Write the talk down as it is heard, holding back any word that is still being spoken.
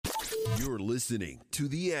You're listening to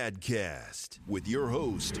the Adcast with your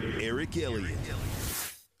host, Eric Elliott.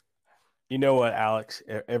 You know what, Alex?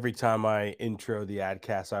 Every time I intro the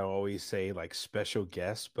Adcast, I always say like special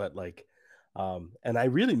guest, but and I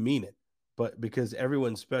really mean it, but because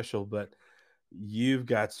everyone's special, but you've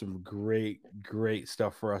got some great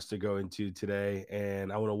stuff for us to go into today.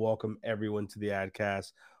 And I want to welcome everyone to the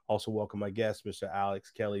Adcast. Also welcome my guest, Mr.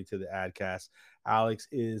 Alex Kelly, to the Adcast. Alex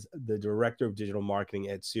is the Director of Digital Marketing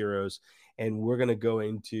at Ceros, and we're going to go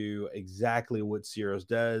into exactly what Ceros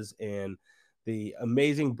does and the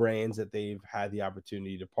amazing brands that they've had the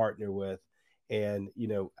opportunity to partner with. And,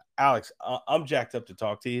 Alex, I'm jacked up to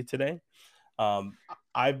talk to you today.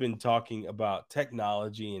 I've been talking about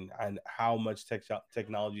technology and how much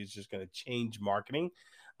technology is just going to change marketing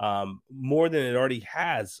more than it already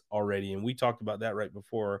has already. And we talked about that right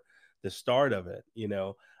before the start of it,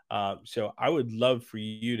 So I would love for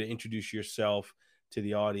you to introduce yourself to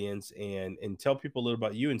the audience and tell people a little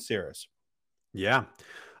about you and Ceros. Yeah.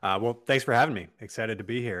 Well, thanks for having me. Excited to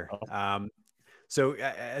be here. So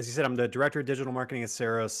as you said, I'm the Director of Digital Marketing at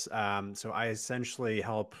Ceros. So I essentially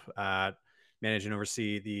help manage and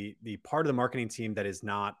oversee the part of the marketing team that is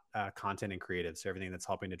not content and creative. So everything that's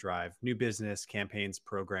helping to drive new business campaigns,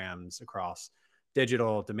 programs across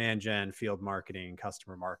digital, demand gen, field marketing,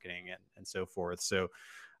 customer marketing, and so forth. So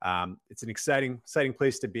it's an exciting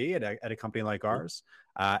place to be at a company like ours.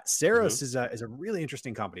 Ceros is a really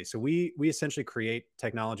interesting company. So we essentially create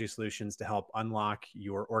technology solutions to help unlock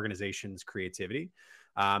your organization's creativity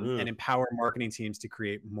and empower marketing teams to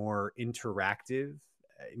create more interactive,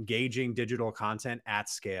 engaging digital content at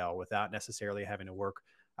scale without necessarily having to work,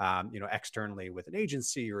 externally with an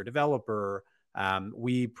agency or a developer.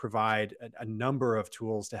 We provide a number of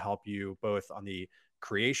tools to help you both on the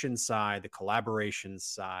creation side, the collaboration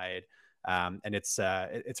side. And it's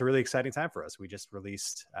a really exciting time for us. We just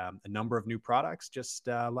released a number of new products just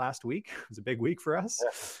last week. It was a big week for us.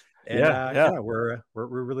 And we're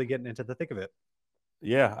really getting into the thick of it.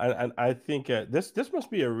 Yeah, I think this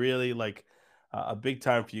must be a really a big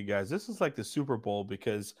time for you guys. This is like the Super Bowl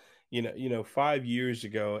because 5 years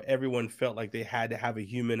ago everyone felt like they had to have a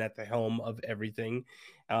human at the helm of everything,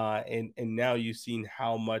 and now you've seen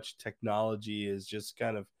how much technology is just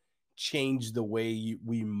kind of changed the way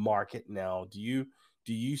we market now. Do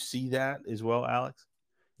you see that as well, Alex?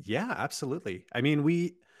 Yeah, absolutely. I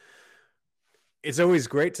mean, it's always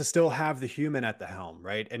great to still have the human at the helm,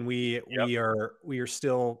 right? And we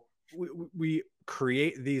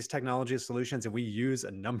create these technology solutions, and we use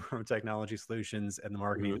a number of technology solutions in the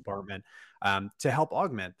marketing department to help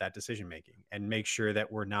augment that decision making and make sure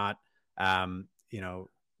that we're not,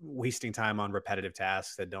 wasting time on repetitive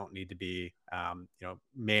tasks that don't need to be,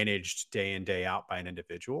 managed day in, day out by an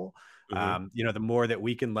individual. The more that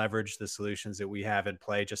we can leverage the solutions that we have in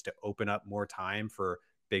play just to open up more time for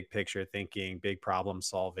big picture thinking, big problem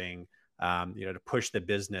solving, to push the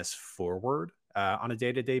business forward on a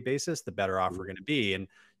day-to-day basis, the better off we're going to be. And,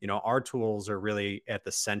 our tools are really at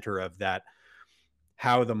the center of that,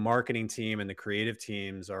 how the marketing team and the creative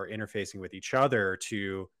teams are interfacing with each other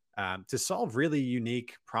to solve really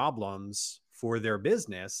unique problems for their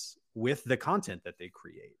business with the content that they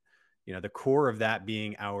create. The core of that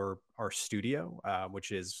being our studio,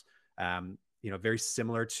 which is, very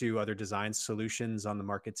similar to other design solutions on the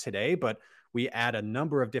market today, but we add a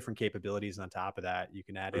number of different capabilities on top of that. You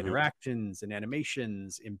can add interactions and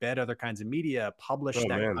animations, embed other kinds of media, publish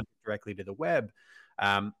content directly to the web.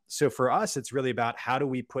 So for us, it's really about how do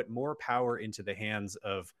we put more power into the hands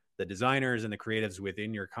of the designers and the creatives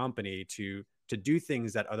within your company to do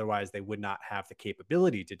things that otherwise they would not have the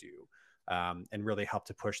capability to do, and really help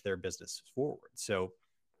to push their business forward. So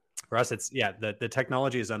for us, it's the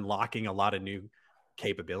technology is unlocking a lot of new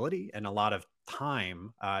capability and a lot of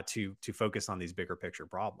time to focus on these bigger picture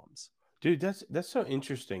problems. Dude, that's so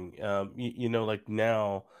interesting. Like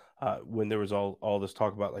now, when there was all this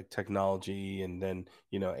talk about like technology and then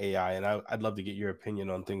AI, and I'd love to get your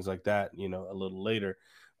opinion on things like that, a little later.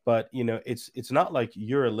 But it's not like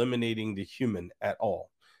you're eliminating the human at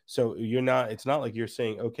all. So it's not like you're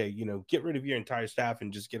saying, okay, get rid of your entire staff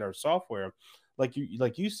and just get our software. Like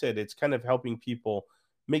you said, it's kind of helping people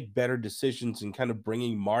make better decisions and kind of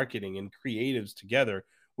bringing marketing and creatives together,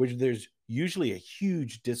 which there's usually a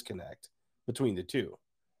huge disconnect between the two.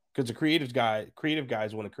 Because the creative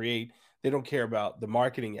guys want to create, they don't care about the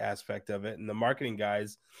marketing aspect of it. And the marketing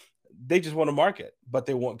guys, they just want to market, but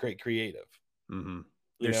they want great creative.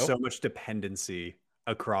 There's so much dependency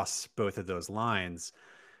across both of those lines.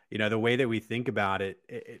 The way that we think about it,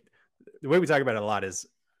 the way we talk about it a lot is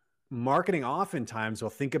marketing oftentimes will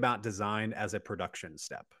think about design as a production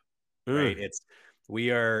step, right? It's We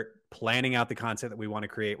are planning out the content that we want to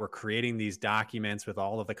create. We're creating these documents with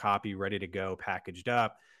all of the copy ready to go, packaged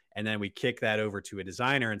up. And then we kick that over to a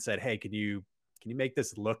designer and said, hey, can you make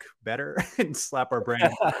this look better and slap our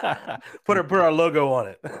brand? put our logo on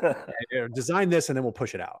it. Design this and then we'll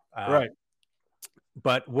push it out. Right.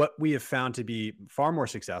 But what we have found to be far more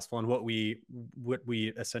successful, and what we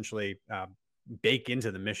essentially bake into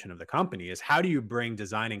the mission of the company, is how do you bring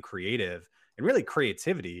design and creative and really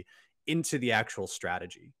creativity into the actual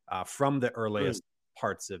strategy from the earliest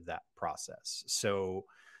parts of that process. So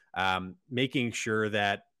making sure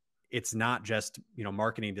that it's not just,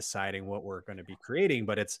 marketing deciding what we're going to be creating,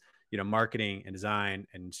 but it's, marketing and design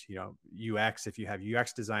and, UX, if you have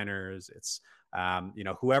UX designers, it's,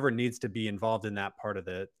 whoever needs to be involved in that part of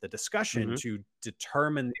the discussion to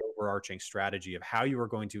determine the overarching strategy of how you are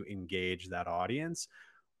going to engage that audience,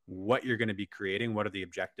 what you're going to be creating, what are the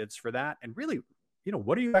objectives for that, and really,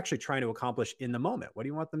 what are you actually trying to accomplish in the moment? What do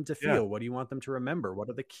you want them to feel? What do you want them to remember?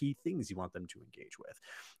 What are the key things you want them to engage with?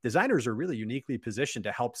 Designers are really uniquely positioned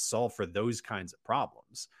to help solve for those kinds of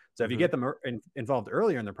problems. So if you get them involved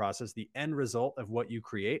earlier in the process, the end result of what you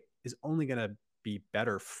create is only going to be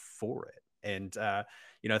better for it. And,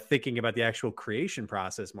 thinking about the actual creation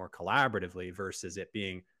process more collaboratively versus it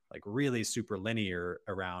being like really super linear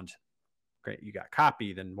around, great, you got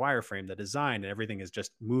copy, then wireframe, the design, and everything is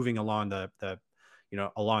just moving along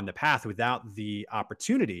along the path without the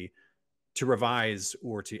opportunity to revise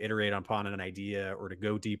or to iterate upon an idea or to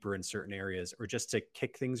go deeper in certain areas, or just to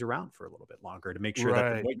kick things around for a little bit longer to make sure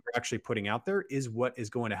that what you're actually putting out there is what is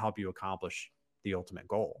going to help you accomplish the ultimate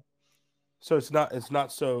goal. So it's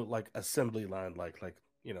not so like assembly line, like,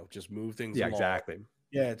 just move things along. Exactly.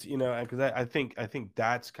 Yeah, it's, because I think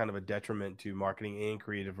that's kind of a detriment to marketing and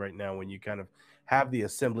creative right now, when you kind of have the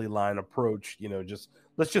assembly line approach, just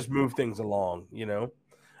let's just move things along,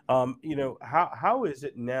 how is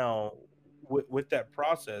it now with that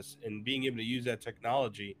process and being able to use that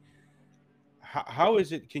technology? How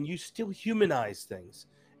is it, can you still humanize things?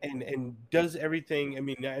 And does everything, I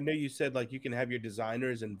mean, I know you said like you can have your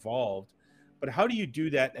designers involved, but how do you do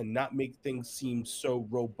that and not make things seem so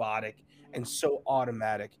robotic and so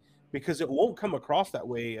automatic? Because it won't come across that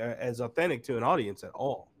way as authentic to an audience at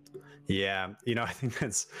all. Yeah. I think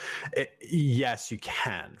yes, you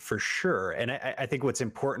can, for sure. And I think what's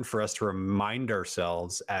important for us to remind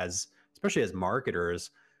ourselves especially as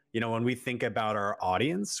marketers, when we think about our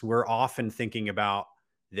audience, we're often thinking about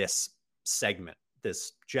this segment,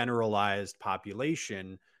 this generalized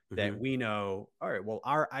population that we know, all right, well,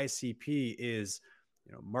 our ICP is,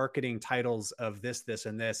 marketing titles of this,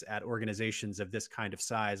 and this at organizations of this kind of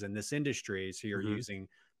size in this industry. So you're using,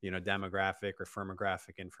 demographic or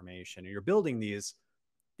firmographic information, and you're building these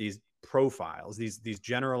profiles, these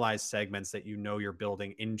generalized segments that you're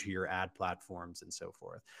building into your ad platforms and so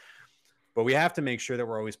forth. But we have to make sure that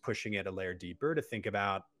we're always pushing it a layer deeper to think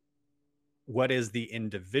about what is the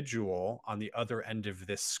individual on the other end of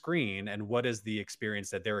this screen, and what is the experience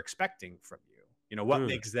that they're expecting from you. What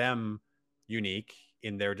makes them unique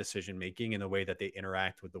in their decision making, in the way that they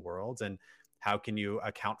interact with the world, and how can you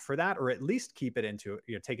account for that, or at least keep it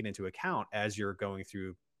take it into account as you're going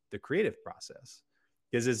through the creative process?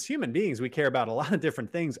 Because as human beings, we care about a lot of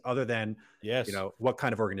different things other than what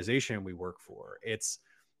kind of organization we work for.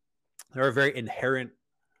 There are very inherent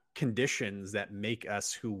conditions that make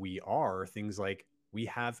us who we are. Things like we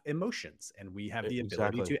have emotions, and we have the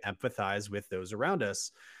ability to empathize with those around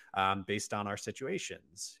us based on our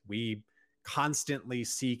situations. We constantly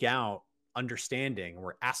seek out understanding.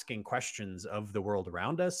 We're asking questions of the world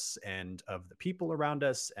around us and of the people around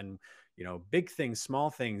us. And, big things, small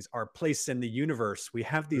things, our place in the universe. We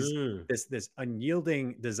have this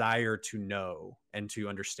unyielding desire to know and to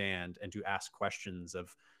understand and to ask questions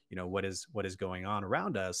of, what is going on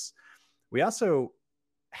around us. We also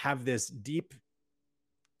have this deep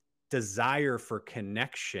desire for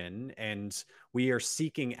connection, and we are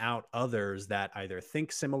seeking out others that either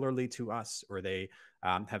think similarly to us, or they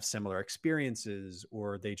have similar experiences,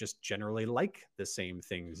 or they just generally like the same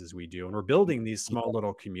things as we do. And we're building these small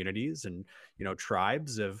little communities and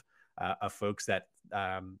tribes of folks that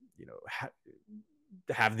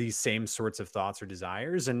have these same sorts of thoughts or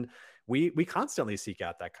desires, and we constantly seek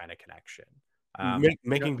out that kind of connection,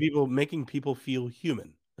 making people feel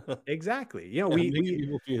human. Exactly.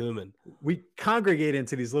 People feel human. We congregate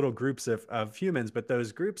into these little groups of humans, but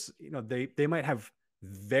those groups, they might have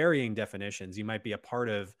varying definitions. You might be a part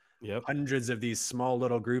of hundreds of these small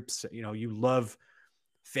little groups. You love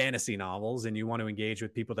fantasy novels and you want to engage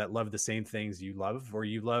with people that love the same things you love, or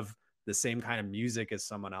you love the same kind of music as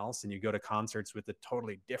someone else, and you go to concerts with a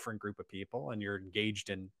totally different group of people, and you're engaged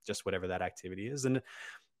in just whatever that activity is. And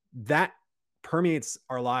that permeates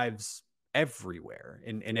our lives everywhere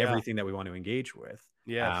in Yeah. everything that we want to engage with.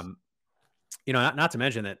 Yes. You know, not to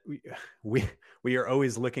mention that we are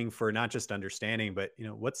always looking for not just understanding, but, you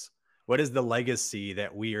know, what is the legacy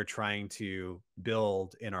that we are trying to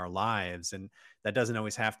build in our lives? And that doesn't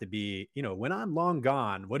always have to be, you know, when I'm long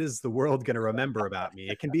gone, what is the world going to remember about me?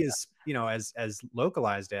 It can be as, you know, as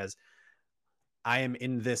localized as, I am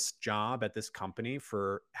in this job at this company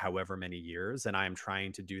for however many years, and I am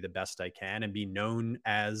trying to do the best I can and be known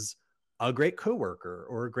as a great coworker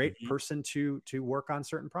or a great Mhm. person to work on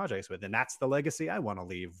certain projects with. And that's the legacy I want to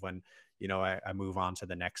leave when, you know, I move on to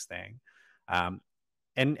the next thing. Um,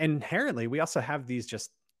 and inherently, we also have these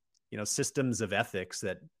just, you know, systems of ethics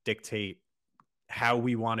that dictate how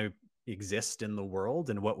we want to exist in the world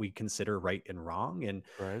and what we consider right and wrong, and,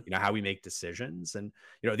 Right. you know, how we make decisions. And,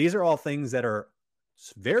 you know, these are all things that are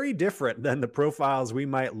very different than the profiles we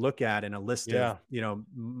might look at in a list of, Yeah. you know,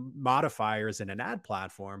 modifiers in an ad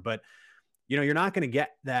platform. But, you know, you're not going to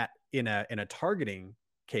get that in a targeting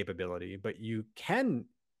capability, but you can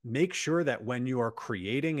make sure that when you are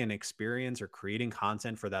creating an experience or creating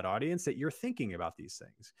content for that audience, that you're thinking about these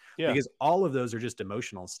things, Yeah. because all of those are just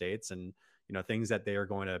emotional states and, you know, things that they are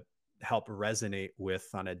going to help resonate with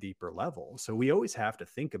on a deeper level. So we always have to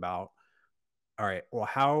think about, all right, well,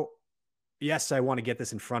 how, yes, I want to get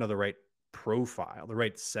this in front of the right profile, the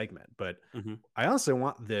right segment, but Mhm. I also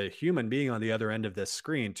want the human being on the other end of this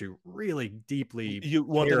screen to really deeply You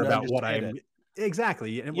want care them to about what understand I'm it.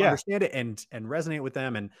 exactly, and Yeah. understand it and resonate with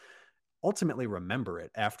them, and ultimately remember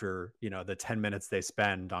it after, you know, the 10 minutes they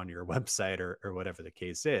spend on your website or whatever the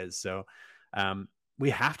case is. So um, we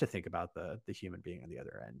have to think about the human being on the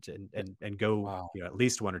other end and go, Wow. you know, at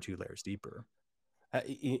least 1 or 2 layers deeper.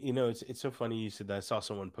 You know, it's so funny you said that. I saw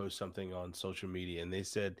someone post something on social media, and they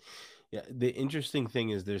said, "Yeah, the interesting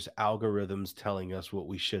thing is there's algorithms telling us what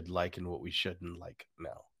we should like and what we shouldn't like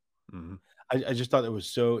now." Mhm. I just thought it was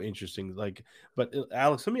so interesting. Like, but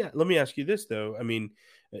Alex, let me ask you this though. I mean,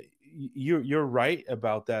 you're right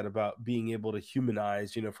about that, about being able to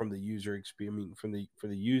humanize, you know, from the user experience. I mean, from the for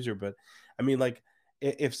the user. But I mean, like,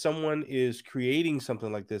 if someone is creating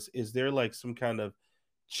something like this, is there like some kind of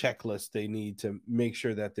checklist they need to make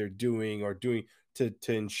sure that they're doing or doing to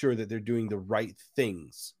ensure that they're doing the right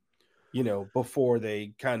things, you know, before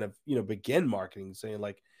they kind of, you know, begin marketing, saying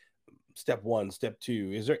like step one, step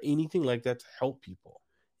two. Is there anything like that to help people?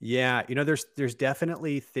 Yeah, you know, there's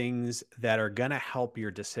definitely things that are going to help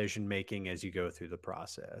your decision making as you go through the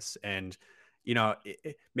process. And, you know,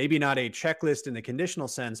 maybe not a checklist in the conditional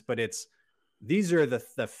sense, but it's, these are the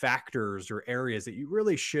factors or areas that you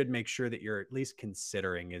really should make sure that you're at least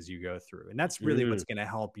considering as you go through. And that's really Mm, what's going to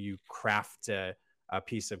help you craft a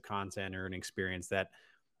piece of content or an experience that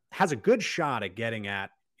has a good shot at getting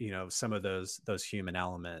at, you know, some of those human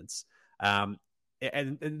elements. Um,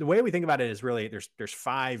 and the way we think about it is really there's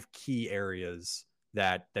 5 key areas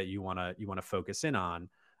that you want to focus in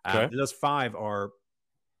on. okay. Those 5 are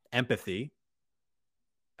empathy.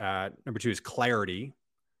 Number 2 is clarity.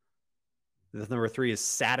 The number 3 is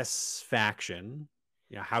satisfaction.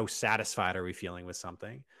 You know, how satisfied are we feeling with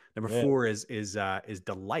something? Number Yeah. 4 is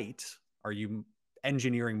delight. Are you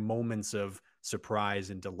engineering moments of surprise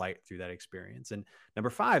and delight through that experience? And number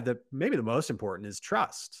 5, that maybe the most important, is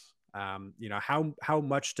trust. You know, how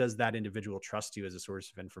much does that individual trust you as a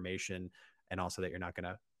source of information, and also that you're not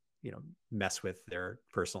going to, you know, mess with their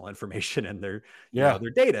personal information and their, you know, Yeah. their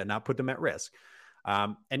data, not put them at risk.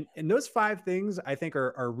 And those 5 things I think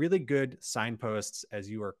are really good signposts as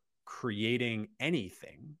you are creating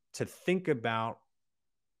anything to think about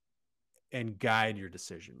and guide your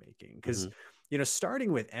decision making. Because, Hmm. you know,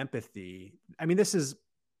 starting with empathy, I mean, this is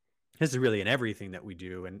really in everything that we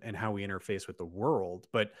do and how we interface with the world,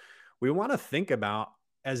 but we want to think about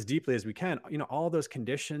as deeply as we can, you know, all those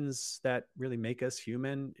conditions that really make us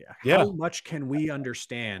human. Yeah. How much can we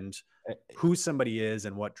understand who somebody is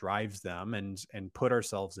and what drives them, and put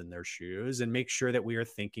ourselves in their shoes and make sure that we are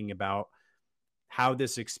thinking about how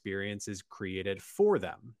this experience is created for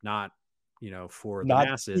them, not, you know, for the Not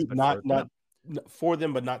masses, to, but for them. for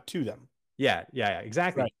them, but not to them. Yeah,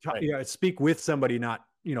 exactly. Right. Right. You know, speak with somebody, not,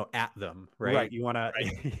 you know, at them, right? Right. You want to,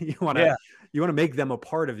 Right. you want to, Yeah. you want to make them a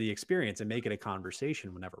part of the experience and make it a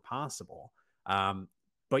conversation whenever possible. Um,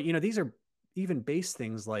 but these are even base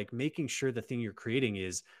things like making sure the thing you're creating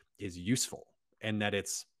is useful and that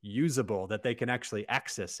it's usable, that they can actually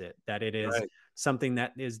access it, that it is Right. something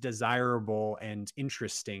that is desirable and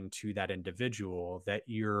interesting to that individual, that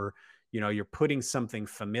you're putting something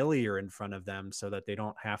familiar in front of them so that they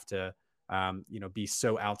don't have to be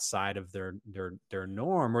so outside of their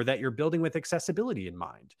norm, or that you're building with accessibility in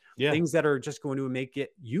mind. Yeah. Things that are just going to make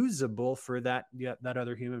it usable for that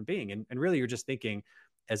other human being. And really, you're just thinking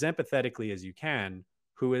as empathetically as you can,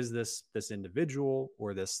 who is this individual,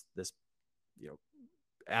 or this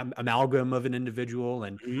amalgam of an individual,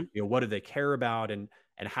 and Mhm. what do they care about, and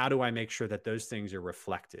how do I make sure that those things are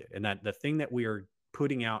reflected, and that the thing that we are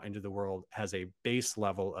putting out into the world has a base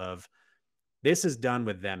level of, this is done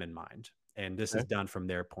with them in mind, and this is Okay. done from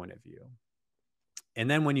their point of view. And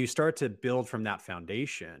then when you start to build from that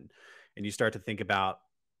foundation, and you start to think about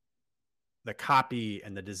the copy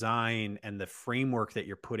and the design and the framework that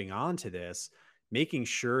you're putting onto this, making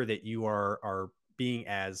sure that you are being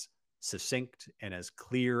as succinct and as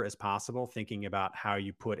clear as possible, thinking about how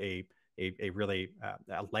you put a really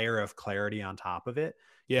a layer of clarity on top of it.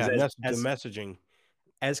 Yeah. Because The messaging.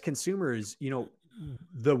 as consumers,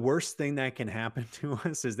 the worst thing that can happen to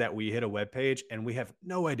us is that we hit a web page and we have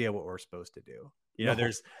no idea what we're supposed to do. No.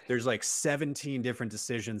 There's like 17 different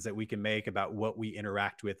decisions that we can make about what we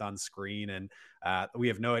interact with on screen. And we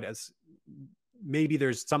have no idea. Maybe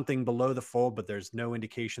there's something below the fold, but there's no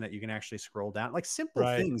indication that you can actually scroll down. Like simple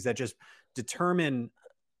Right. things that just determine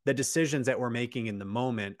the decisions that we're making in the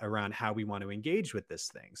moment around how we want to engage with this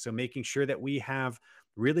thing. So making sure that we have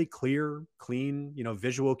really clear, clean,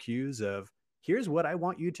 visual cues of, here's what I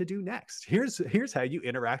want you to do next. Here's how you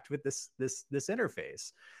interact with this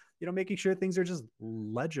interface. Making sure things are just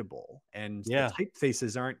legible, and Yeah. the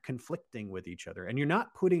typefaces aren't conflicting with each other, and you're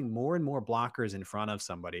not putting more and more blockers in front of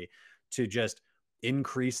somebody to just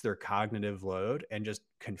increase their cognitive load and just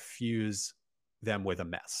confuse them with a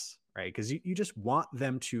mess, right? Because you just want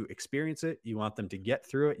them to experience it. You want them to get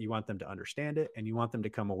through it. You want them to understand it. And you want them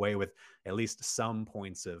to come away with at least some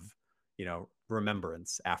points of,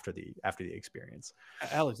 remembrance after the experience.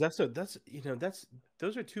 Alex,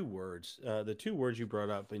 those are two words. The two words you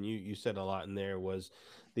brought up, and you said a lot in there, was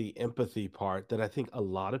the empathy part that I think a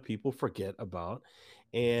lot of people forget about.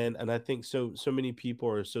 And I think so many people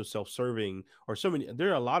are so self-serving, or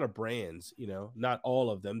there are a lot of brands, not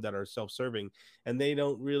all of them, that are self-serving, and they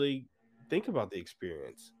don't really think about the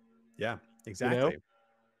experience. Yeah, exactly.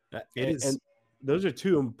 And those are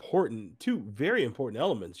two very important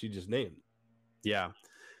elements you just named. Yeah.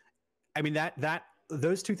 I mean,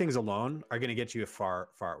 those two things alone are going to get you far,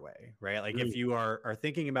 far away, right? Like if you are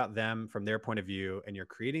thinking about them from their point of view, and you're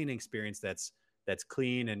creating an experience that's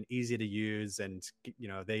clean and easy to use, and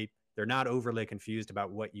they're not overly confused about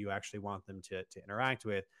what you actually want them to interact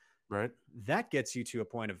with, right? That gets you to a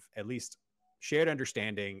point of at least shared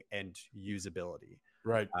understanding and usability.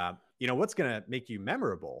 Right. What's going to make you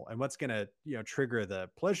memorable, and what's going to, trigger the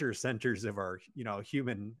pleasure centers of our,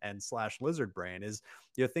 human and / lizard brain is,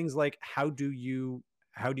 things like, how do you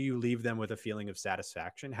leave them with a feeling of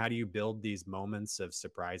satisfaction? How do you build these moments of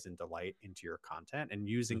surprise and delight into your content, and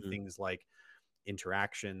using things like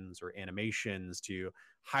interactions or animations to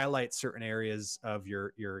highlight certain areas of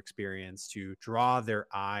your experience, to draw their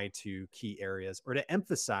eye to key areas, or to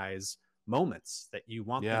emphasize moments that you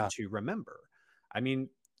want them to remember. I mean,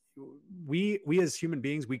 we as human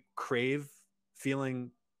beings, we crave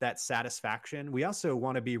feeling that satisfaction. We also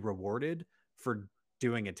want to be rewarded for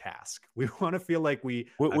doing a task. We want to feel like we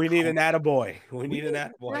need an attaboy. We need an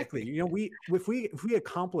attaboy. Exactly. If we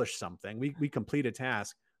accomplish something, we complete a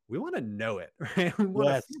task, we want to know it, right? We want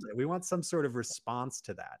to feel it. We want some sort of response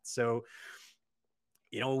to that. So,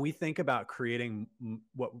 when we think about creating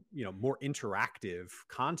what, more interactive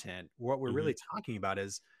content, what we're really talking about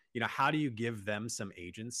is, how do you give them some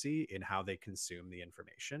agency in how they consume the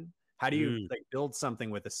information? How do you build something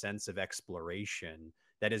with a sense of exploration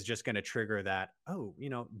that is just going to trigger that, oh,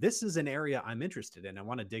 this is an area I'm interested in. I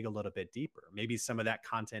want to dig a little bit deeper. Maybe some of that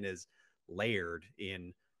content is layered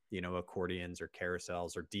in, accordions or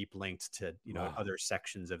carousels, or deep linked to, other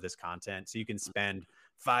sections of this content. So you can spend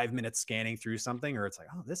 5 minutes scanning through something, or it's like,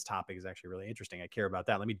 oh, this topic is actually really interesting. I care about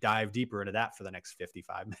that. Let me dive deeper into that for the next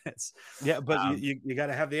 55 minutes. Yeah. But you got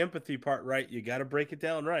to have the empathy part, right? You got to break it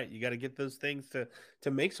down, right? You got to get those things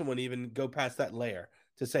to make someone even go past that layer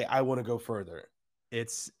to say, I want to go further.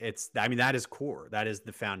 I mean, that is core. That is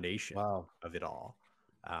the foundation of it all.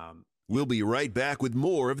 We'll be right back with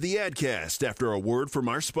more of the Adcast after a word from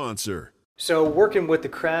our sponsor. So working with the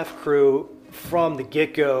craft crew from the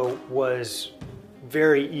get-go was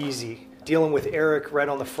very easy. Dealing with Eric right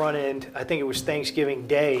on the front end, I think it was Thanksgiving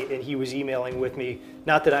Day, and he was emailing with me.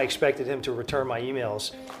 Not that I expected him to return my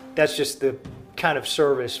emails. That's just the kind of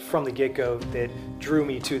service from the get-go that drew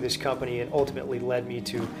me to this company and ultimately led me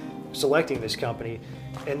to selecting this company.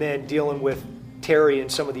 And then dealing with Terry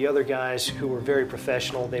and some of the other guys who were very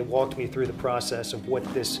professional. They walked me through the process of what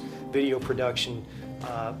this video production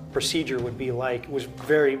procedure would be like. It was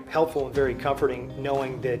very helpful and very comforting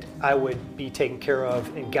knowing that I would be taken care of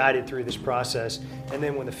and guided through this process. And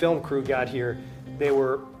then when the film crew got here, they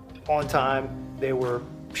were on time, they were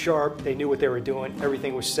sharp, they knew what they were doing,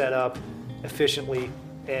 everything was set up efficiently,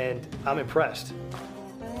 and I'm impressed.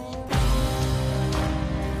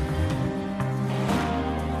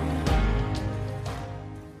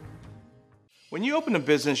 When you open a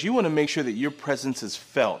business, you want to make sure that your presence is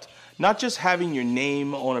felt. Not just having your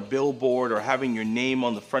name on a billboard or having your name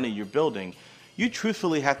on the front of your building. You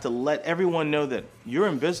truthfully have to let everyone know that you're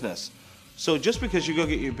in business. So just because you go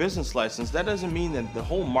get your business license, that doesn't mean that the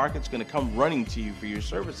whole market's going to come running to you for your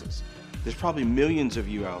services. There's probably millions of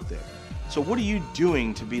you out there. So what are you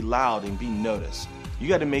doing to be loud and be noticed? You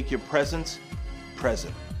got to make your presence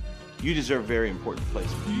present. You deserve a very important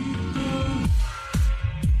placement.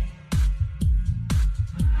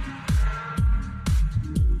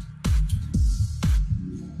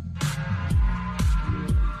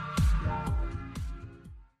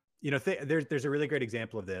 You know, there's a really great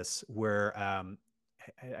example of this where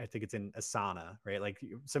I think it's in Asana, right? Like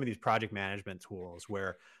some of these project management tools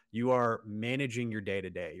where you are managing your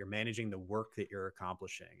day-to-day, you're managing the work that you're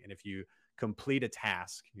accomplishing. And if you complete a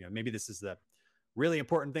task, you know, maybe this is the really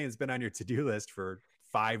important thing that's been on your to-do list for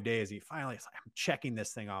 5 days. And you finally, it's like, I'm checking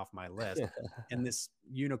this thing off my list. And this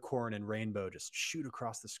unicorn and rainbow just shoot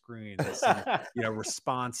across the screen. This, you know,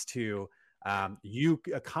 response to you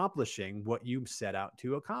accomplishing what you set out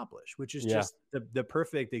to accomplish, which is just the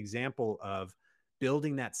perfect example of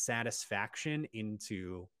building that satisfaction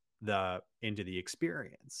into the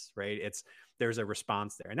experience, right? There's a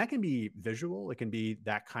response there, and that can be visual. It can be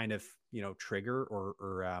that kind of, you know, trigger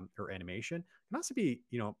or animation. It can also be,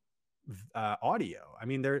 you know, audio. I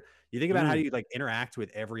mean, you think about how you like interact with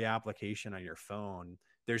every application on your phone.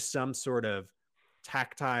 There's some sort of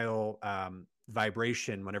tactile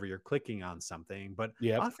vibration whenever you're clicking on something, but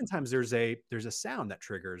oftentimes there's a sound that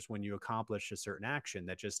triggers when you accomplish a certain action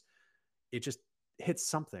that it just hits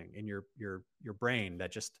something in your brain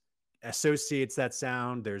that just associates that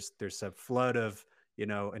sound. There's a flood of, you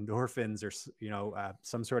know, endorphins or, you know,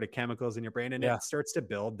 some sort of chemicals in your brain, and it starts to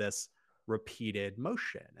build this repeated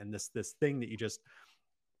motion and this thing that you just,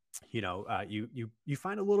 you know, you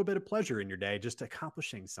find a little bit of pleasure in your day just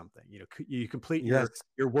accomplishing something. You know, you complete your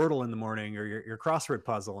Wordle in the morning or your crossword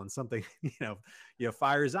puzzle, and something, you know,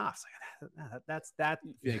 fires off. It's like, that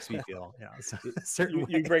makes me feel, you know, certain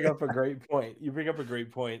you bring up a great point. You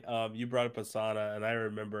brought up Asana, and I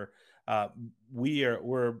remember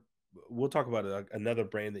we'll talk about another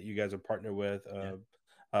brand that you guys are partnered with,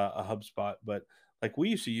 a HubSpot, but like we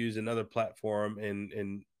used to use another platform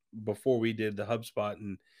and before we did the HubSpot,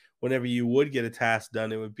 and whenever you would get a task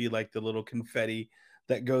done, it would be like the little confetti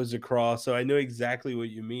that goes across. So I know exactly what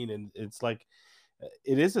you mean. And it's like,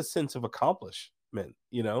 it is a sense of accomplishment,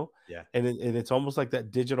 you know? Yeah. And it's almost like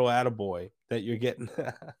that digital attaboy that you're getting.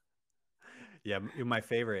 Yeah. My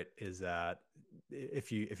favorite is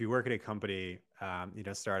if you work at a company, you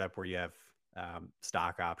know, startup where you have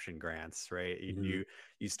stock option grants, right? Mm-hmm.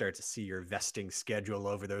 You start to see your vesting schedule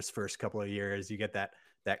over those first couple of years. You get that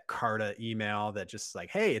Carta email that just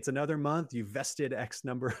like, hey, it's another month, you vested X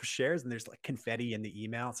number of shares, and there's like confetti in the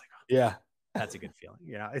email. It's like, oh, yeah, that's a good feeling.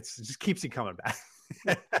 You know, it just keeps you coming back.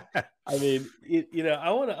 I mean, you know,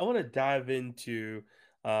 I want to dive into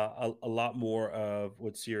a lot more of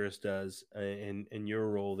what Ceros does and your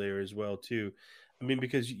role there as well too. I mean,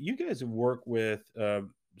 because you guys work with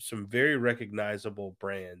some very recognizable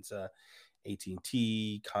brands,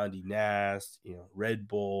 AT&T, Condé Nast, you know, Red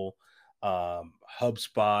Bull,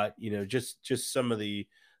 HubSpot, you know, just some of the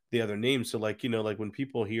other names. So like, you know, like when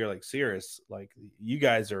people hear like Ceros, like you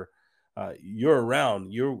guys are, you're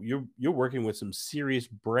around, you're working with some serious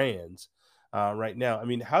brands right now. I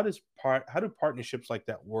mean, how do partnerships like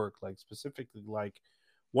that work? Like specifically, like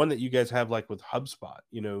one that you guys have, like with HubSpot,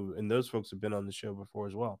 you know, and those folks have been on the show before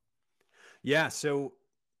as well. Yeah. So,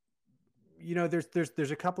 you know,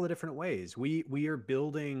 there's a couple of different ways we are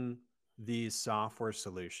building these software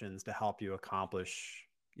solutions to help you accomplish,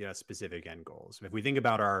 you know, specific end goals. If we think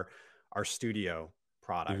about our studio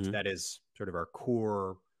product, mm-hmm. that is sort of our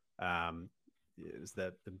core, is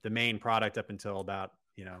the main product up until about,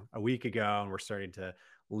 you know, a week ago, and we're starting to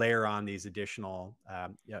layer on these additional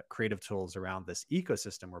creative tools around this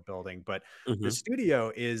ecosystem we're building. But mm-hmm. the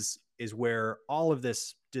studio is where all of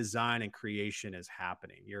this design and creation is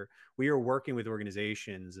happening. We are working with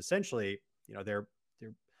organizations essentially they're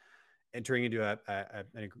entering into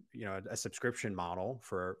a subscription model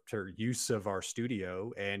for use of our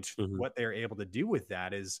studio. And what they're able to do with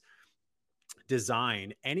that is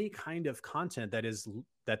design any kind of content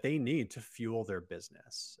that they need to fuel their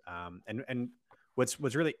business. And what's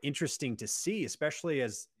really interesting to see, especially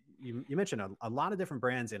as you mentioned a lot of different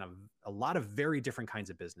brands in a lot of very different kinds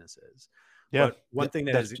of businesses. Yeah. But one thing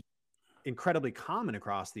that is incredibly common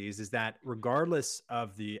across these is that regardless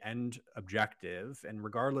of the end objective and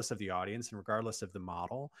regardless of the audience and regardless of the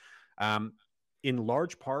model, in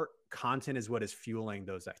large part, content is what is fueling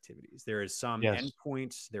those activities. There is some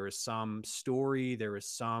endpoint, there is some story, there is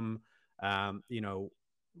some,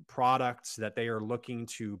 products that they are looking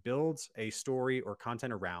to build a story or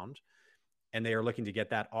content around, and they are looking to get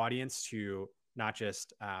that audience to not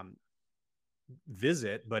just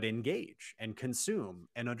visit, but engage and consume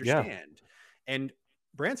and understand. And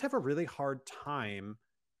brands have a really hard time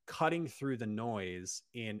cutting through the noise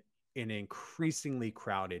in an increasingly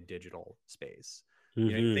crowded digital space.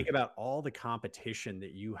 You think about all the competition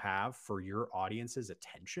that you have for your audience's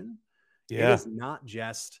attention. It is not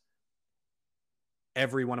just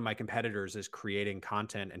every one of my competitors is creating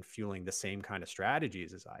content and fueling the same kind of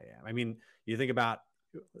strategies as I am. I mean, you think about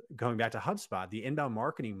going back to HubSpot, the inbound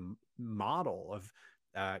marketing model of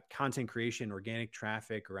content creation, organic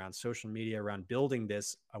traffic around social media, around building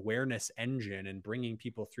this awareness engine and bringing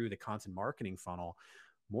people through the content marketing funnel.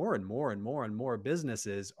 More and more and more and more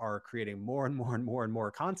businesses are creating more and more and more and more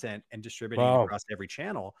content and distributing it across every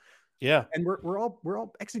channel. Yeah. And we're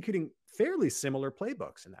all executing fairly similar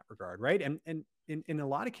playbooks in that regard, right? And in a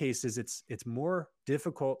lot of cases, it's more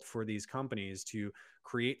difficult for these companies to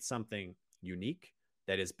create something unique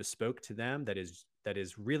that is bespoke to them, that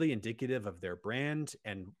is really indicative of their brand,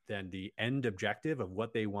 and then the end objective of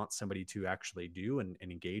what they want somebody to actually do and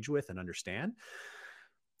engage with and understand.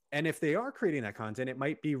 And if they are creating that content, it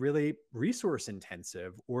might be really resource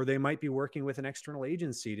intensive, or they might be working with an external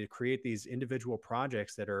agency to create these individual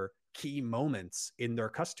projects that are key moments in their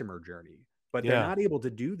customer journey. But they're not able to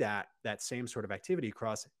do that same sort of activity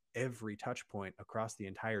across every touch point across the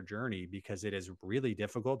entire journey, because it is really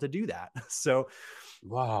difficult to do that. So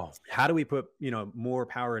how do we put, more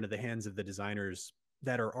power into the hands of the designers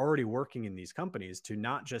that are already working in these companies to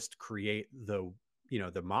not just create the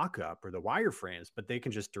mock-up or the wireframes, but they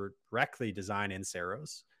can just directly design in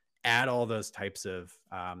Ceros, add all those types of,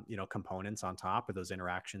 components on top of those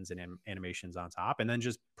interactions and animations on top, and then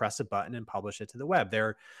just press a button and publish it to the web.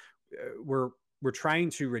 We're trying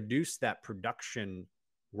to reduce that production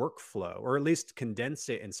workflow, or at least condense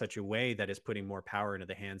it in such a way that is putting more power into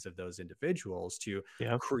the hands of those individuals to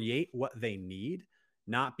create what they need,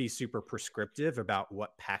 not be super prescriptive about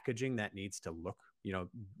what packaging that needs to look,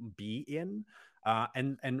 be in.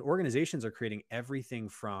 And organizations are creating everything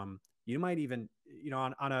from, you might even,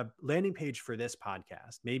 on a landing page for this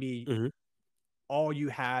podcast, maybe all you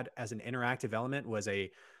had as an interactive element was a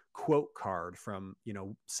quote card from,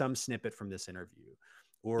 some snippet from this interview,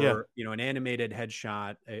 or, an animated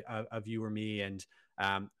headshot of you or me. And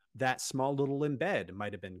that small little embed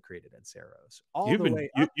might've been created in Ceros.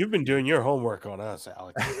 You've been doing your homework on us,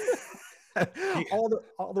 Alex. all the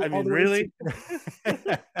really?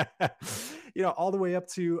 All the way up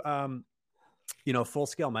to full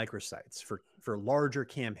scale microsites for larger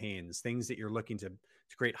campaigns, things that you're looking to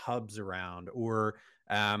create hubs around, or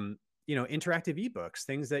interactive ebooks,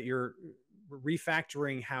 things that you're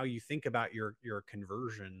refactoring how you think about your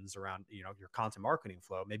conversions around your content marketing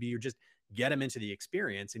flow. Maybe you just get them into the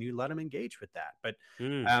experience and you let them engage with that. But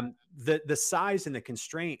the size and the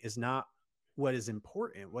constraint is not what is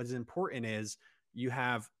important. What is important is you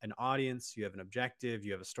have an audience, you have an objective,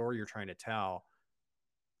 you have a story you're trying to tell.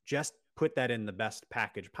 Just put that in the best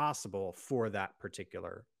package possible for that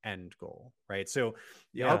particular end goal, right? So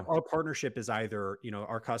our partnership is either,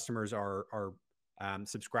 our customers are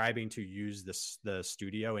subscribing to use the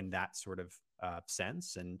studio in that sort of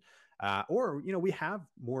sense, and or we have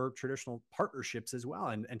more traditional partnerships as well,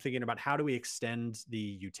 and thinking about how do we extend the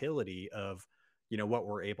utility of what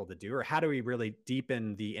we're able to do, or how do we really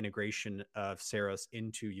deepen the integration of Ceros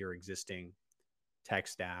into your existing tech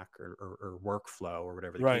stack or workflow or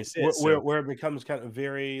whatever the case is. Where it becomes kind of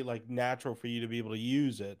very like natural for you to be able to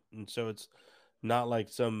use it. And so it's not like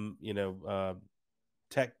some,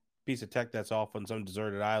 tech piece of tech that's off on some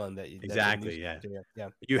deserted island that you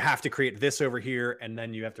you have to create this over here and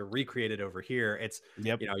then you have to recreate it over here. It's,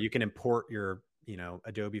 you can import your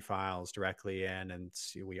Adobe files directly in, and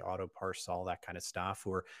we auto parse all that kind of stuff.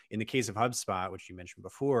 Or in the case of HubSpot, which you mentioned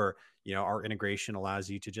before, our integration allows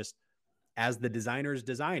you to just as the designer's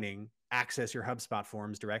designing, access your HubSpot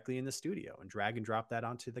forms directly in the studio and drag and drop that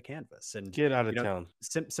onto the canvas. And get out of town.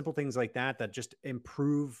 Simple things like that just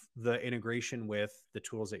improve the integration with the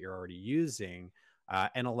tools that you're already using,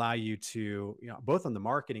 and allow you to, both on the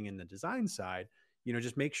marketing and the design side,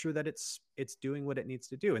 just make sure that it's doing what it needs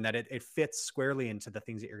to do, and that it fits squarely into the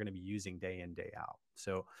things that you're going to be using day in, day out.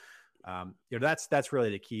 So that's really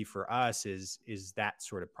the key for us is that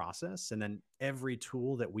sort of process. And then every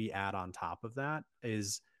tool that we add on top of that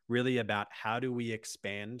is really about how do we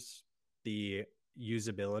expand the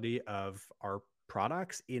usability of our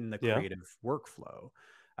products in the creative workflow.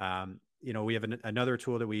 We have another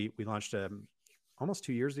tool that we launched almost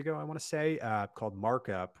 2 years ago, I want to say, called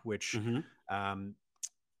Markup, which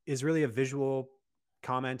is really a visual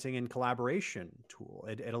commenting and collaboration tool.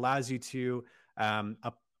 It allows you to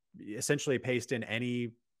essentially paste in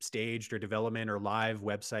any staged or development or live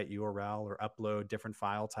website URL, or upload different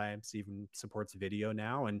file types, even supports video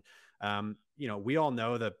now. And, we all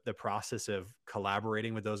know the process of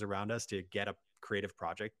collaborating with those around us to get a creative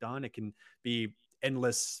project done. It can be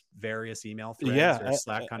endless various email threads or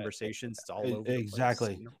Slack conversations. It's all over the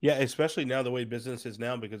place, Yeah, especially now the way business is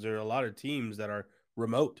now, because there are a lot of teams that are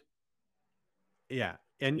remote. Yeah.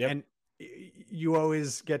 And you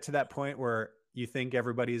always get to that point where you think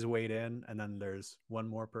everybody's weighed in, and then there's one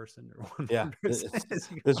more person or one more person.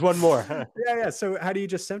 There's one more. Yeah. So how do you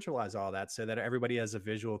just centralize all that so that everybody has a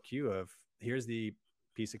visual cue of, here's the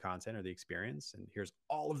piece of content or the experience, and here's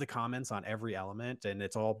all of the comments on every element, and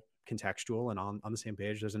it's all contextual and on the same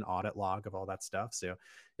page. There's an audit log of all that stuff. So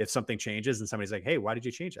if something changes and somebody's like, hey, why did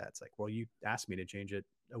you change that? It's like, well, you asked me to change it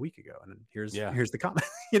a week ago, and then here's the comment,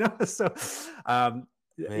 so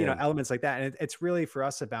elements like that. And it's really for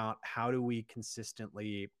us about how do we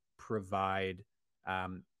consistently provide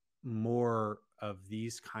more of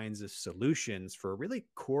these kinds of solutions for really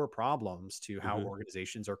core problems to how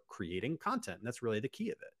organizations are creating content. And that's really the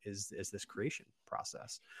key of it is this creation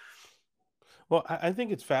process. Well, I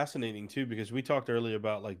think it's fascinating too, because we talked earlier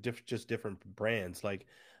about like just different brands, like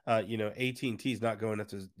AT&T is not going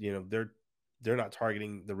after, they're not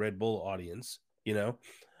targeting the Red Bull audience,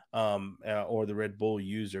 or the Red Bull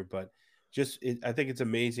user, but I think it's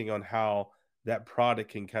amazing on how that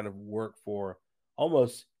product can kind of work for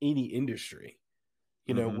almost any industry,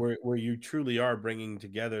 where you truly are bringing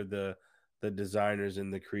together the designers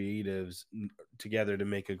and the creatives together to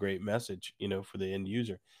make a great message, for the end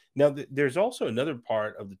user. Now, there's also another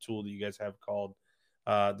part of the tool that you guys have called,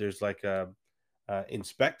 there's like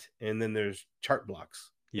inspect, and then there's chart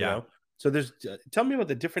blocks. So tell me about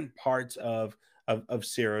the different parts of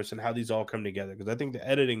Ceros and how these all come together, because I think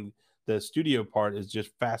the studio part is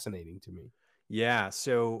just fascinating to me. Yeah.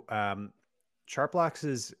 So chart blocks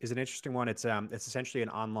is an interesting one. It's essentially an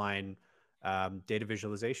online data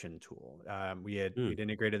visualization tool. We'd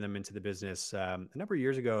integrated them into the business a number of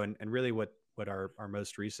years ago, and really what our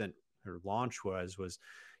most recent launch was,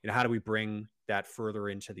 how do we bring that further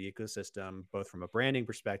into the ecosystem, both from a branding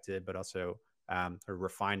perspective, but also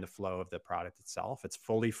refine the flow of the product itself. It's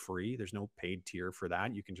fully free. There's no paid tier for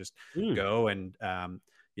that. You can just go and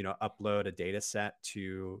upload a data set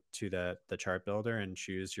to the chart builder and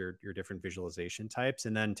choose your different visualization types,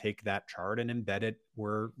 and then take that chart and embed it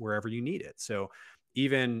wherever you need it. So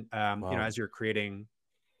even as you're creating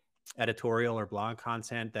editorial or blog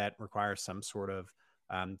content that requires some sort of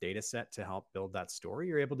data set to help build that story,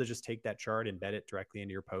 you're able to just take that chart, embed it directly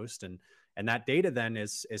into your post, and that data then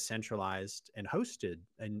is centralized and hosted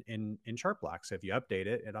in chart blocks. So if you update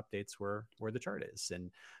it, it updates where the chart is, and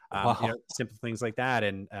simple things like that.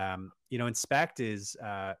 And inspect is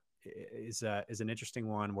an interesting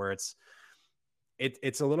one where it's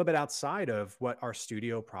a little bit outside of what our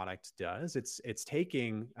studio product does. It's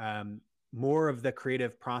taking more of the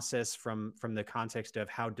creative process from the context of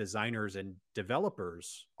how designers and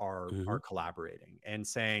developers are collaborating, and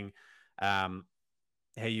saying,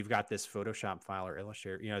 hey, you've got this Photoshop file or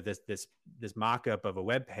Illustrator, this mock-up of a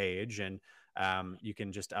web page, and you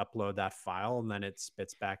can just upload that file, and then it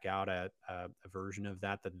spits back out a version of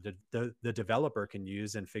that the developer can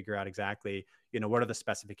use and figure out exactly, what are the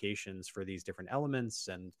specifications for these different elements,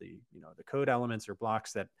 and the code elements or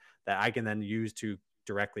blocks that I can then use to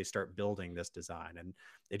directly start building this design. And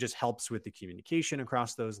it just helps with the communication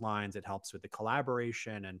across those lines. It helps with the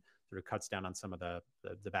collaboration, and sort of cuts down on some of the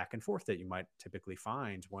back and forth that you might typically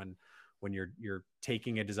find when you're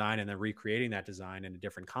taking a design and then recreating that design in a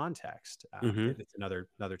different context. It's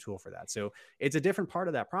another tool for that. So it's a different part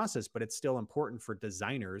of that process, but it's still important for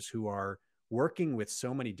designers who are working with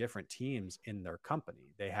so many different teams in their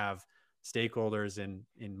company. They have stakeholders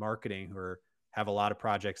in marketing who are have a lot of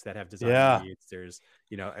projects that have design Yeah. needs. There's,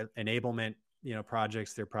 enablement,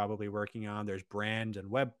 projects they're probably working on. There's brand and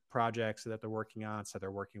web projects that they're working on. So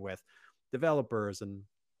they're working with developers and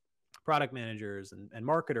product managers and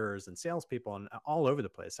marketers and salespeople and all over the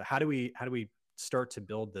place. So how do we start to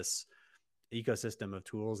build this ecosystem of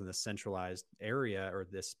tools in this centralized area, or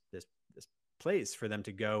this place for them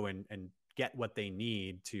to go and get what they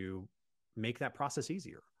need to make that process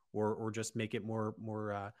easier, or just make it more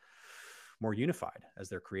unified as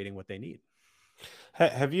they're creating what they need?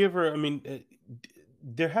 Have you ever, I mean,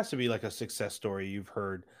 there has to be like a success story you've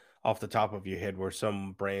heard off the top of your head where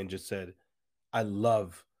some brand just said, I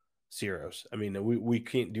love Ceros. I mean, we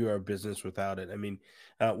can't do our business without it. I mean,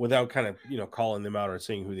 without kind of, calling them out or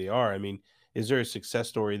saying who they are. I mean, is there a success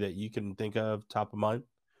story that you can think of top of mind?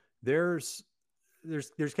 There's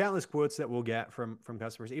countless quotes that we'll get from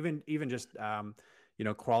customers, even just,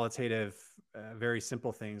 qualitative, very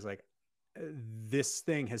simple things like, this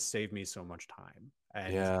thing has saved me so much time.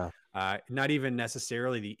 And not even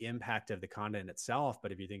necessarily the impact of the content itself,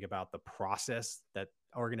 but if you think about the process that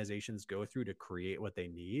organizations go through to create what they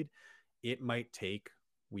need, it might take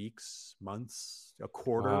weeks, months, a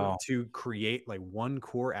quarter to create like one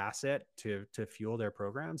core asset to fuel their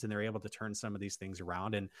programs. And they're able to turn some of these things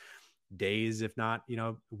around in days, if not,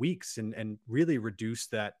 weeks, and really reduce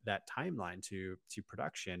that timeline to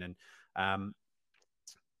production. And,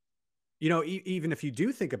 even if you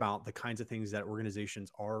do think about the kinds of things that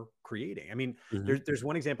organizations are creating, I mean, there's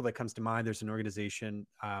one example that comes to mind. There's an organization,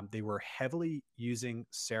 they were heavily using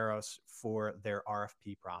Ceros for their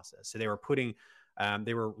RFP process. So they were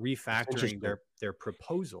they were refactoring their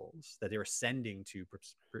proposals that they were sending to,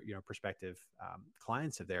 prospective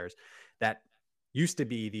clients of theirs that used to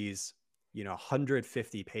be these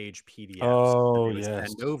 150-page PDFs that they would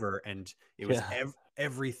send over, and it was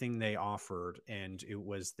everything they offered, and it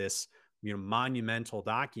was this monumental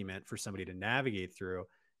document for somebody to navigate through.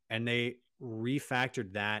 And they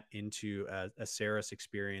refactored that into a Ceros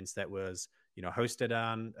experience that was hosted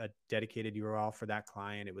on a dedicated URL for that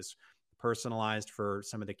client. It was personalized for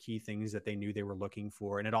some of the key things that they knew they were looking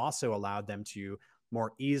for, and it also allowed them to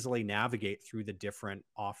more easily navigate through the different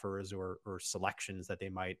offers or selections that they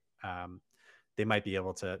might be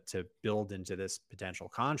able to build into this potential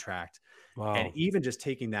contract. And even just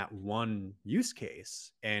taking that one use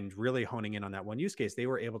case and really honing in on that one use case, they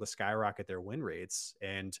were able to skyrocket their win rates.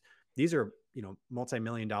 And these are,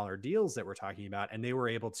 multi-million-dollar deals that we're talking about. And they were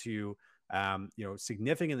able to,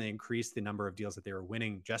 significantly increase the number of deals that they were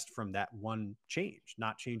winning just from that one change,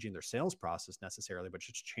 not changing their sales process necessarily, but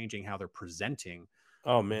just changing how they're presenting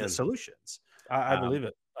the solutions. I believe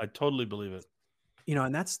it. I totally believe it.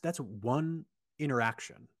 And that's one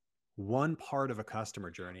interaction, one part of a customer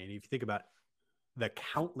journey. And if you think about the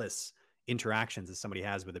countless interactions that somebody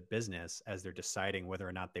has with a business as they're deciding whether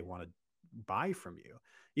or not they want to buy from you,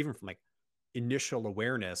 even from like initial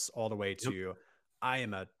awareness all the way to, I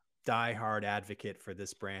am a diehard advocate for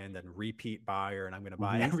this brand and repeat buyer, and I'm going to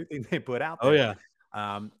buy everything they put out there.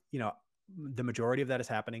 The majority of that is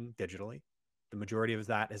happening digitally. The majority of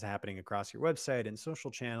that is happening across your website and social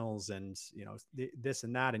channels and, this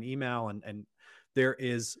and that and email. And there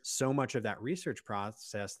is so much of that research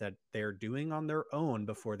process that they're doing on their own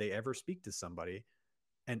before they ever speak to somebody.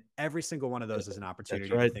 And every single one of those is an opportunity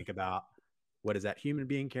to think about, what does that human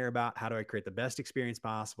being care about? How do I create the best experience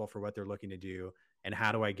possible for what they're looking to do? And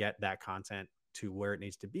how do I get that content to where it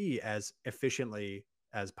needs to be as efficiently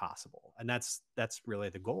as possible? And that's really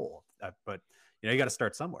the goal. But you got to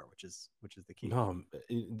start somewhere, which is the key. No,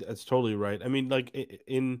 that's totally right. I mean, like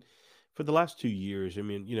for the last 2 years, I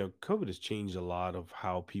mean, COVID has changed a lot of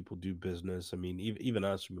how people do business. I mean, even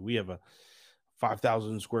us, we have a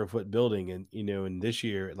 5,000 square foot building, and and this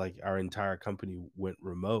year, like, our entire company went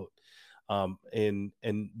remote. And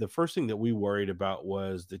the first thing that we worried about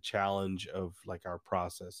was the challenge of like our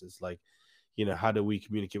processes, like, how do we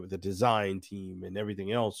communicate with the design team and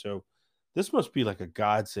everything else? So this must be like a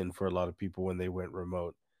godsend for a lot of people when they went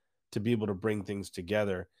remote, to be able to bring things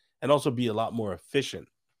together and also be a lot more efficient.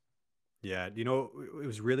 Yeah. It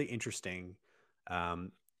was really interesting.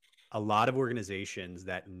 A lot of organizations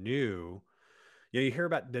that knew, you hear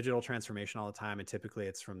about digital transformation all the time, and typically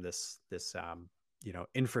it's from this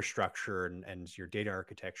infrastructure and your data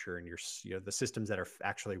architecture and your, the systems that are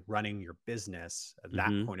actually running your business,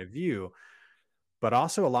 that point of view. But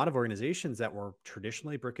also a lot of organizations that were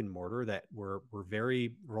traditionally brick and mortar that were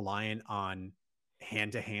very reliant on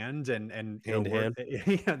hand-to-hand and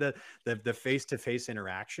the face-to-face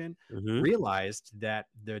interaction, realized that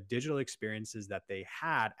the digital experiences that they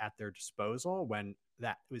had at their disposal, when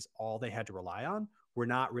that was all they had to rely on, were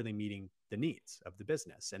not really meeting the needs of the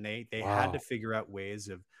business. And they Wow. had to figure out ways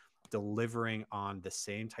of delivering on the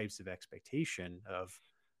same types of expectation of,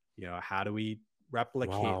 how do we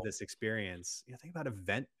replicate this experience? Think about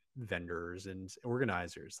event vendors and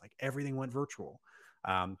organizers, like everything went virtual.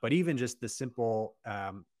 But even just the simple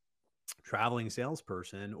traveling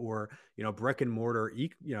salesperson or, brick and mortar,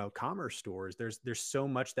 commerce stores, there's so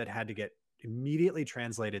much that had to get immediately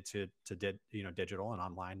translated to digital and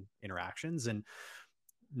online interactions. And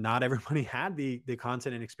not everybody had the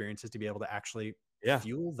content and experiences to be able to actually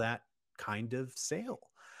fuel that kind of sale.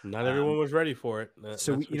 Not everyone was ready for it.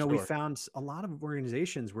 So we found a lot of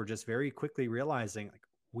organizations were just very quickly realizing, like,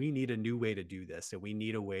 we need a new way to do this, and we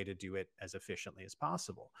need a way to do it as efficiently as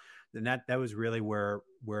possible. And that was really where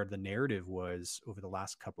the narrative was over the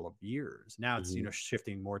last couple of years. Now it's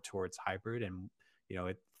shifting more towards hybrid, and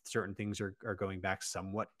certain things are going back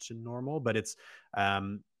somewhat to normal, but it's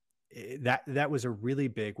that was a really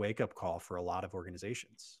big wake up call for a lot of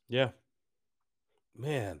organizations. Yeah,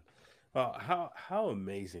 man, how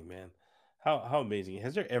amazing, man. How amazing.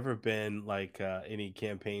 Has there ever been like any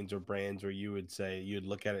campaigns or brands where you would say, you'd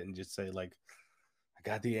look at it and just say, like, I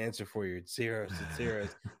got the answer for you. It's Ceros. It's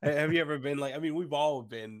Ceros. Have you ever been like, I mean, we've all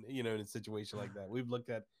been, in a situation like that. We've looked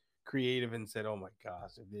at creative and said, oh my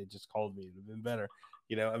gosh, if they had just called me, it would have been better.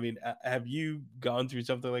 I mean, have you gone through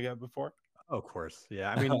something like that before? Oh, of course.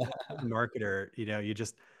 Yeah. I mean, as a marketer,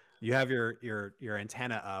 you have your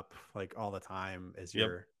antenna up like all the time as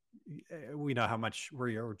we know how much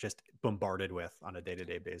we're just bombarded with on a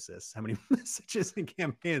day-to-day basis, how many messages and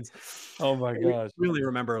campaigns. Oh my gosh. We really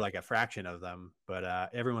remember like a fraction of them, but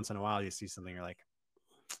every once in a while you see something, you're like,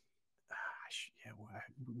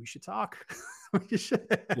 we should talk. We should.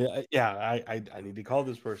 I need to call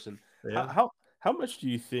this person. Yeah. How much do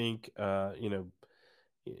you think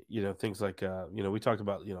things like we talked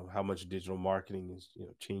about how much digital marketing is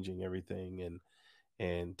changing everything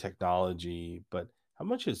and technology, but how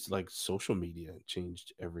much has like social media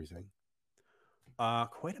changed everything?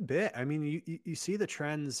 Quite a bit. I mean, you see the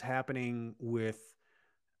trends happening with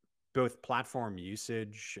both platform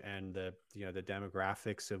usage and the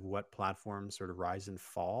demographics of what platforms sort of rise and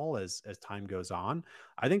fall as time goes on.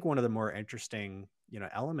 I think one of the more interesting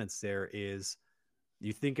elements there is,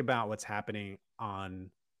 you think about what's happening on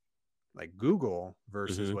like Google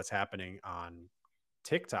versus what's happening on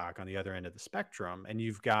TikTok on the other end of the spectrum, and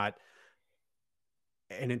you've got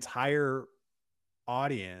an entire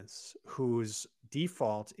audience whose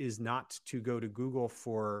default is not to go to Google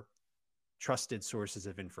for trusted sources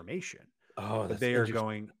of information. Oh, but they're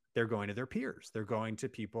going to their peers. They're going to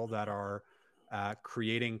people that are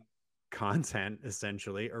creating content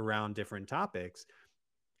essentially around different topics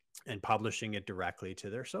and publishing it directly to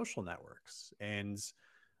their social networks. And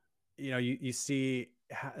you see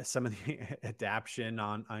some of the adaption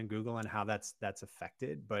on Google and how that's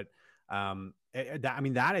affected. But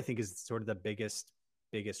that I think is sort of the biggest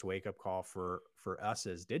wake up call for us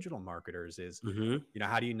as digital marketers is,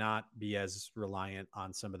 how do you not be as reliant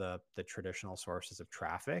on some of the traditional sources of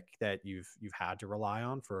traffic that you've had to rely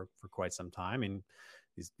on for quite some time, and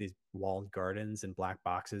these walled gardens and black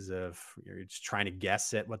boxes of you're just trying to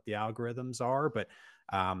guess at what the algorithms are. But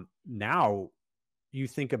now you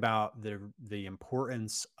think about the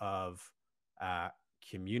importance of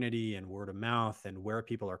community and word of mouth, and where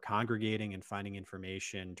people are congregating and finding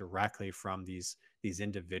information directly from these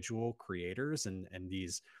individual creators and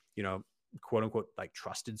these quote unquote like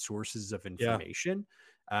trusted sources of information.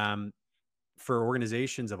 For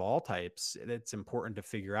organizations of all types, it's important to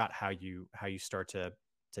figure out how you start to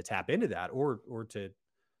tap into that or to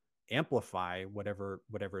amplify whatever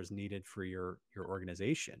is needed for your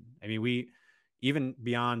organization. I mean, we even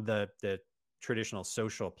beyond the traditional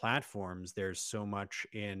social platforms, there's so much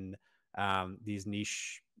in these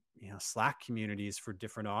niche Slack communities for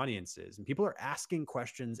different audiences, and people are asking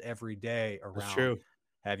questions every day around,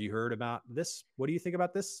 have you heard about this? What do you think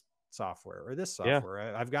about this software or this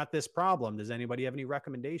software? I've got this problem. Does anybody have any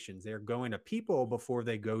recommendations? They're going to people before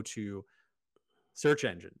they go to search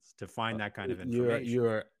engines to find that kind of information. You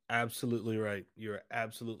are absolutely right. You're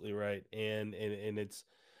absolutely right. And it's,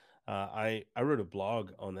 I wrote a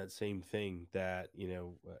blog on that same thing, that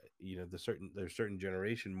there's certain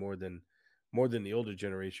generation more than the older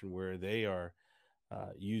generation where they are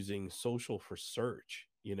using social for search,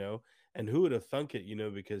 and who would have thunk it,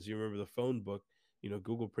 because you remember the phone book,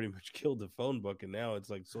 Google pretty much killed the phone book, and now it's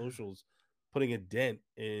like social's putting a dent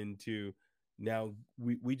into, now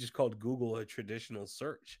we just called Google a traditional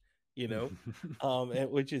search, and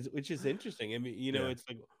which is interesting. I mean, it's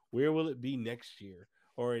like, where will it be next year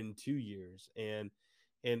or in 2 years? And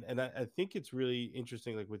I think it's really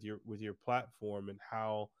interesting, like with your platform and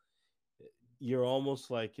how you're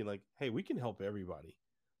almost like, you're like, hey, we can help everybody.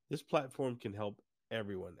 This platform can help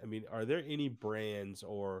everyone. I mean, are there any brands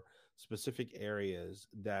or specific areas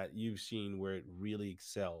that you've seen where it really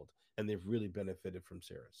excelled and they've really benefited from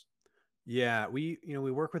Ceros? Yeah, we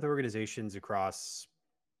work with organizations across,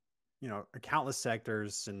 countless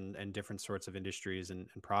sectors and different sorts of industries and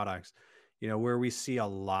products, where we see a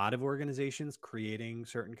lot of organizations creating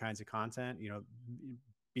certain kinds of content,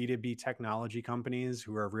 B2B technology companies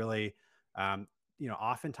who are really,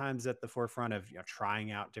 oftentimes at the forefront of,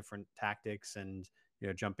 trying out different tactics and,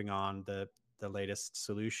 jumping on the latest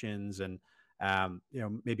solutions and,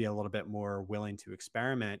 maybe a little bit more willing to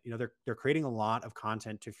experiment. They're creating a lot of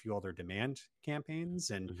content to fuel their demand campaigns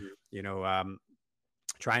and,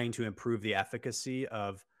 trying to improve the efficacy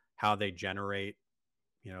of how they generate,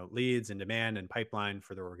 leads and demand and pipeline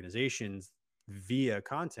for their organizations via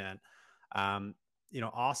content.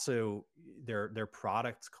 Also their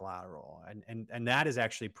product collateral. And that is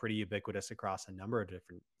actually pretty ubiquitous across a number of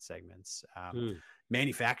different segments.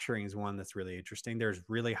 Manufacturing is one that's really interesting. There's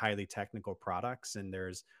really highly technical products and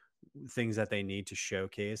there's things that they need to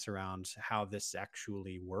showcase around how this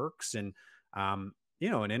actually works. And,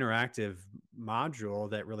 an interactive module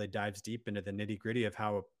that really dives deep into the nitty gritty of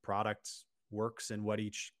how a product works and what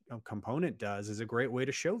each component does is a great way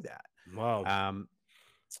to show that. Wow.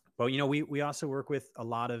 But, we also work with a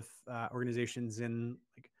lot of organizations in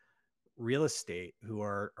like real estate who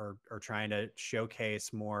are trying to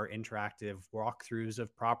showcase more interactive walkthroughs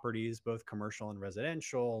of properties, both commercial and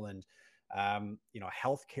residential, and,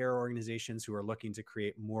 healthcare organizations who are looking to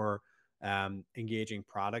create more engaging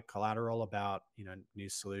product collateral about, new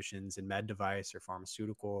solutions in med device or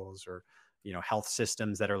pharmaceuticals or, health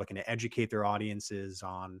systems that are looking to educate their audiences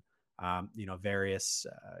on, various,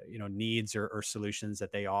 needs or solutions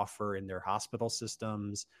that they offer in their hospital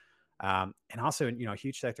systems. And also, a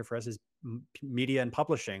huge sector for us is media and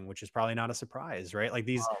publishing, which is probably not a surprise, right? Like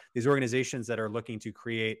these organizations that are looking to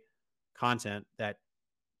create content that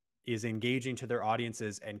is engaging to their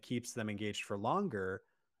audiences and keeps them engaged for longer,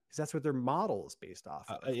 because that's what their model is based off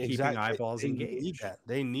of, keeping eyeballs engaged.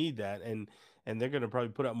 They need that. And they're going to probably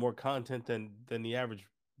put out more content than the average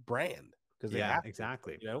brand because they have to,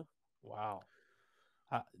 exactly. Wow.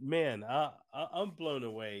 Man, I'm blown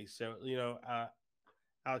away. So,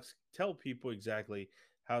 Alex, tell people exactly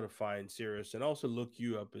how to find Ceros and also look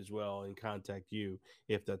you up as well and contact you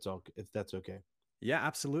if that's okay. Yeah,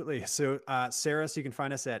 absolutely. So Ceros, you can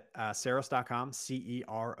find us at ceros.com,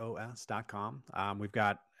 CEROS.com. We've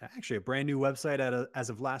got actually a brand new website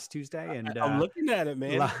as of last Tuesday. And I'm looking at it,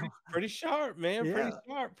 man. Pretty sharp, man. Yeah,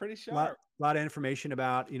 Pretty sharp. A lot of information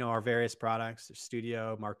about, our various products,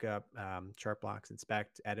 Studio, Markup, Chart Blocks,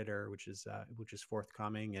 Inspect, Editor, which is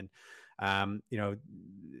forthcoming. And,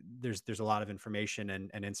 there's a lot of information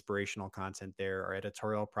and inspirational content there. Our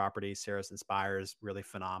editorial property, Ceros Inspires, really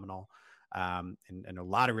phenomenal. And a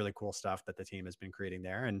lot of really cool stuff that the team has been creating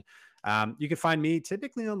there. And you can find me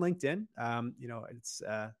typically on LinkedIn. It's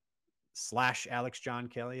 / Alex John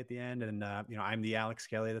Kelly at the end. And, I'm the Alex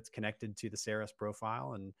Kelly that's connected to the Ceros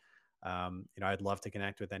profile. And, I'd love to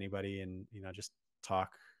connect with anybody and, just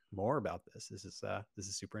talk more about this. This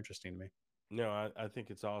is super interesting to me. No, I think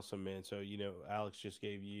it's awesome, man. So, Alex just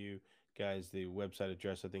gave you guys the website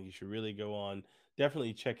address. I think you should really go on,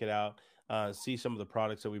 definitely check it out, see some of the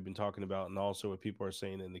products that we've been talking about and also what people are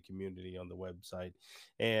saying in the community on the website.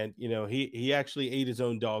 And, he actually ate his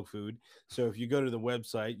own dog food. So if you go to the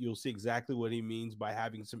website, you'll see exactly what he means by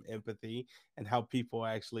having some empathy and how people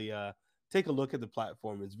actually take a look at the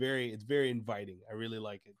platform. It's very inviting. I really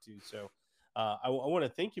like it too. So I want to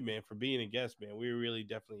thank you, man, for being a guest, man. We really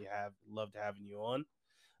definitely have loved having you on.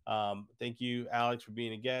 Thank you, Alex, for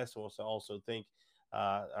being a guest. Also thank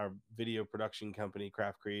our video production company,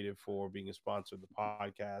 Craft Creative, for being a sponsor of the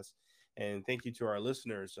podcast. And thank you to our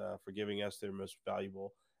listeners for giving us their most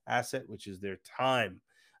valuable asset, which is their time.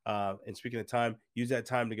 And speaking of time, use that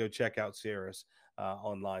time to go check out Ceros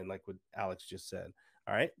online, like what Alex just said.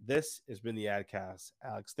 All right. This has been the Adcast.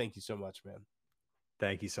 Alex, thank you so much, man.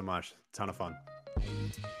 Thank you so much. Ton of fun.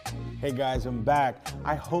 Hey guys, I'm back.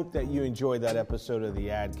 I hope that you enjoyed that episode of the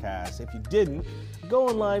Adcast. If you didn't, go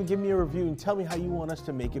online, give me a review, and tell me how you want us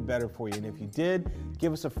to make it better for you. And if you did,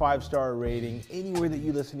 give us a 5-star rating anywhere that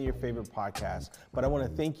you listen to your favorite podcast. But I want to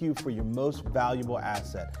thank you for your most valuable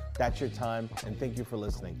asset. That's your time, and thank you for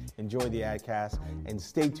listening. Enjoy the Adcast, and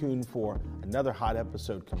stay tuned for another hot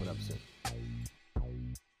episode coming up soon.